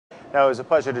Now, it was a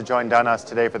pleasure to join Danas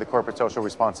today for the Corporate Social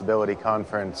Responsibility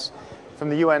Conference. From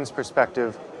the UN's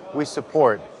perspective, we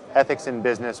support ethics in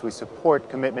business, we support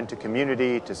commitment to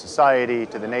community, to society,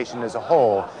 to the nation as a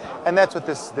whole, and that's what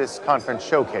this conference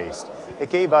showcased. It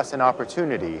gave us an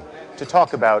opportunity to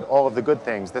talk about all of the good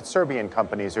things that Serbian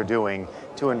companies are doing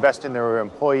to invest in their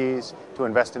employees, to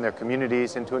invest in their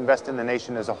communities, and to invest in the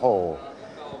nation as a whole.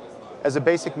 As a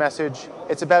basic message,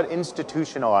 it's about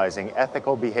institutionalizing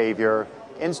ethical behavior,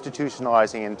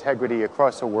 institutionalizing integrity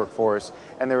across the workforce,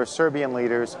 and there are Serbian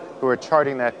leaders who are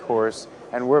charting that course,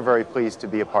 and we're very pleased to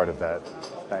be a part of that.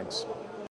 Thanks.